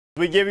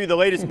We give you the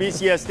latest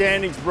BCS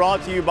standings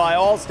brought to you by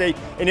Allstate.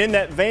 And in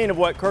that vein of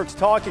what Kirk's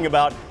talking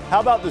about, how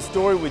about the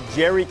story with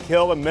Jerry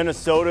Kill in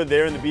Minnesota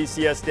there in the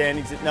BCS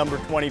standings at number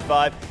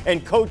 25?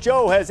 And Coach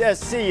O has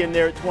SC in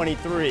there at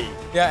 23.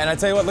 Yeah, and I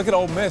tell you what, look at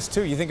Ole Miss,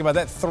 too. You think about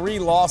that, 3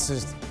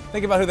 losses.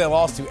 Think about who they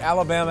lost to: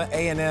 Alabama,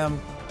 A&M,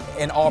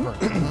 and Auburn.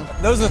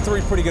 Those are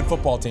 3 pretty good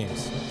football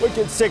teams. Look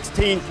at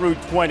 16 through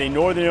 20.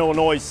 Northern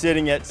Illinois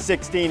sitting at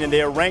 16, and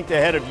they are ranked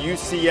ahead of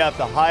UCF,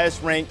 the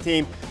highest ranked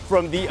team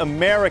from the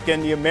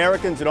American. The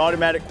American's an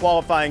automatic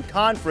qualifying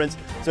conference,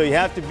 so you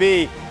have to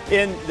be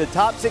in the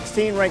top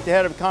 16 ranked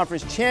ahead of a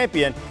conference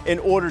champion in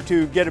order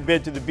to get a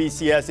bid to the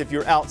BCS if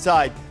you're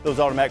outside those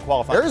automatic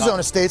qualifying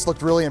Arizona State's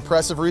looked really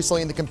impressive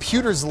recently, and the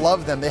computers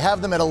love them. They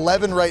have them at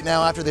 11 right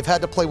now after they've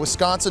had to play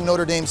Wisconsin,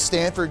 Notre Dame,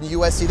 Stanford, and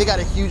USC. They got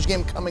a huge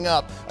game coming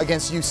up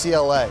against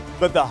UCLA.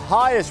 But the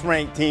highest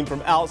ranked team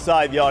from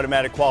outside the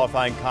automatic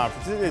qualifying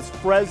conferences is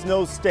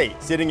Fresno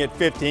State, sitting at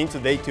 15, so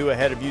they too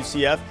ahead of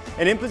UCF,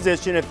 and in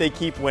position if they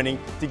keep winning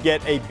to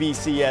get a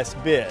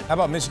BCS bid. How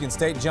about Michigan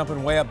State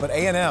jumping way up, but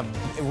A&M,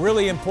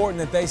 really important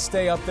that they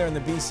stay up there in the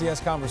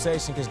BCS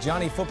conversation because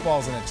Johnny Football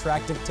is an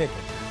attractive ticket.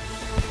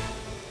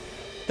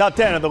 Top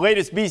 10 of the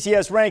latest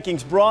BCS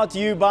rankings brought to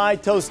you by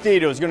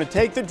Tostitos. Going to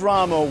take the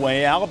drama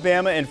away.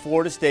 Alabama and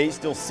Florida State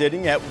still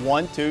sitting at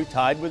 1-2,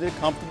 tied with a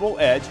comfortable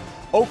edge.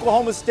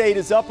 Oklahoma State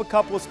is up a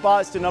couple of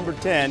spots to number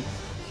 10.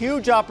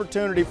 Huge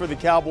opportunity for the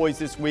Cowboys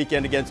this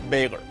weekend against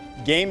Baylor.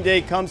 Game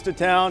day comes to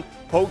town.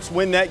 Pokes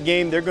win that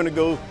game. They're going to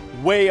go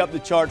way up the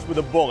charts with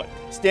a bullet.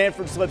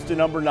 Stanford slips to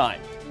number 9.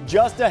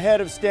 Just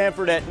ahead of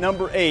Stanford at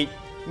number 8,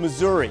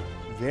 Missouri.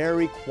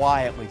 Very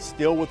quietly,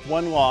 still with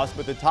 1 loss,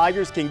 but the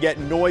Tigers can get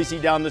noisy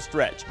down the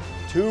stretch.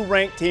 2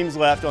 ranked teams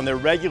left on their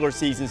regular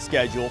season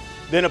schedule.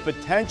 Then a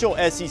potential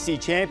SEC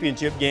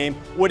championship game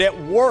would at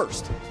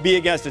worst be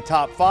against a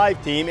top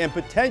 5 team and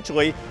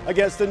potentially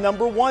against the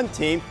number 1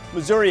 team.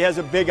 Missouri has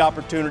a big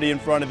opportunity in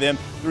front of them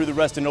through the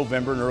rest of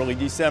November and early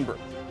December.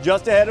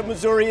 Just ahead of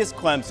Missouri is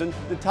Clemson.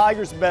 The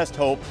Tigers' best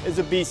hope is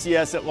a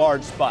BCS at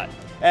large spot.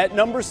 At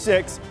number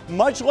 6,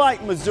 much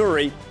like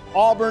Missouri,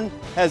 Auburn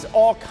has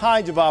all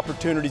kinds of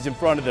opportunities in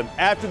front of them.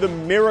 After the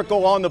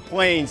miracle on the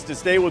plains to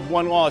stay with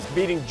 1 loss,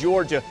 beating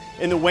Georgia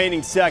in the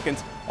waning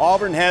seconds,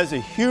 Auburn has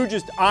the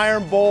hugest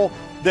Iron Bowl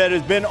that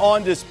has been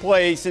on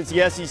display since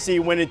the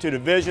SEC went into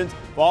divisions.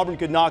 If Auburn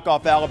could knock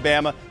off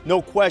Alabama,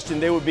 no question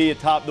they would be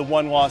atop the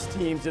 1-loss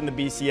teams in the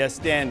BCS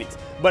standings.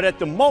 But at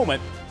the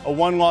moment, a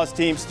 1-loss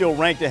team still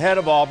ranked ahead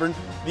of Auburn,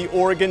 the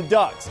Oregon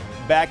Ducks,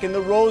 back in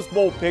the Rose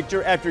Bowl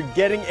picture after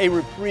getting a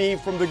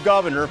reprieve from the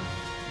governor.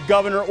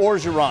 Governor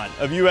Orgeron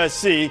of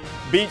USC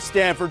beat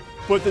Stanford,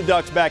 put the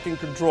Ducks back in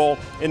control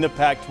in the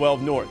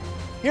Pac-12 North.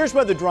 Here's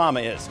where the drama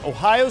is.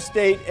 Ohio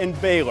State and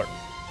Baylor,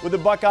 with the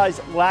Buckeyes'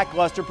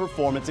 lackluster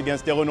performance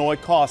against Illinois,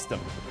 cost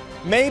them.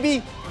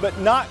 Maybe, but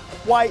not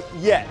quite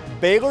yet.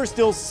 Baylor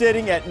still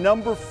sitting at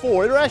number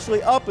 4. They're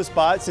actually up a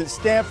spot since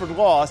Stanford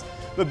lost,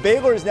 but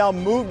Baylor has now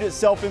moved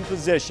itself in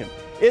position.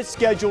 Its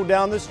schedule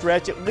down the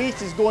stretch at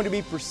least is going to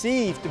be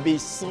perceived to be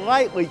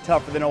slightly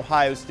tougher than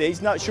Ohio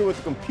State's. Not sure what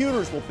the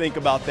computers will think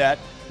about that.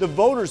 The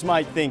voters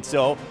might think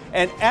so.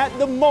 And at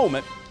the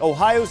moment,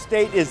 Ohio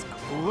State is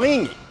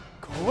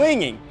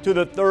clinging to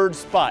the 3rd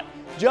spot.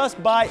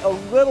 Just by a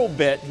little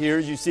bit here,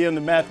 as you see on the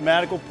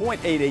mathematical,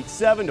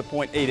 .887 to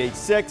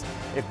 .886.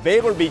 If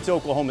Baylor beats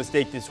Oklahoma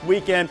State this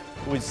weekend,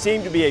 it would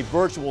seem to be a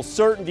virtual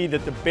certainty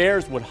that the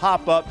Bears would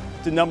hop up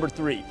to number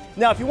 3.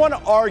 Now, if you want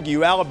to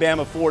argue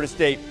Alabama, Florida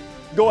State,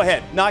 go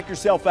ahead, knock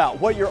yourself out.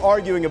 What you're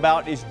arguing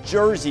about is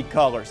jersey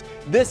colors.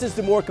 This is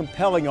the more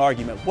compelling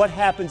argument. What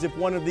happens if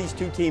one of these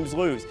 2 teams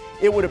lose?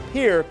 It would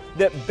appear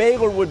that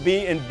Baylor would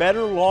be in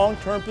better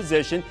long-term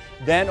position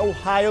than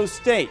Ohio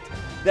State.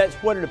 That's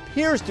what it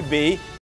appears to be.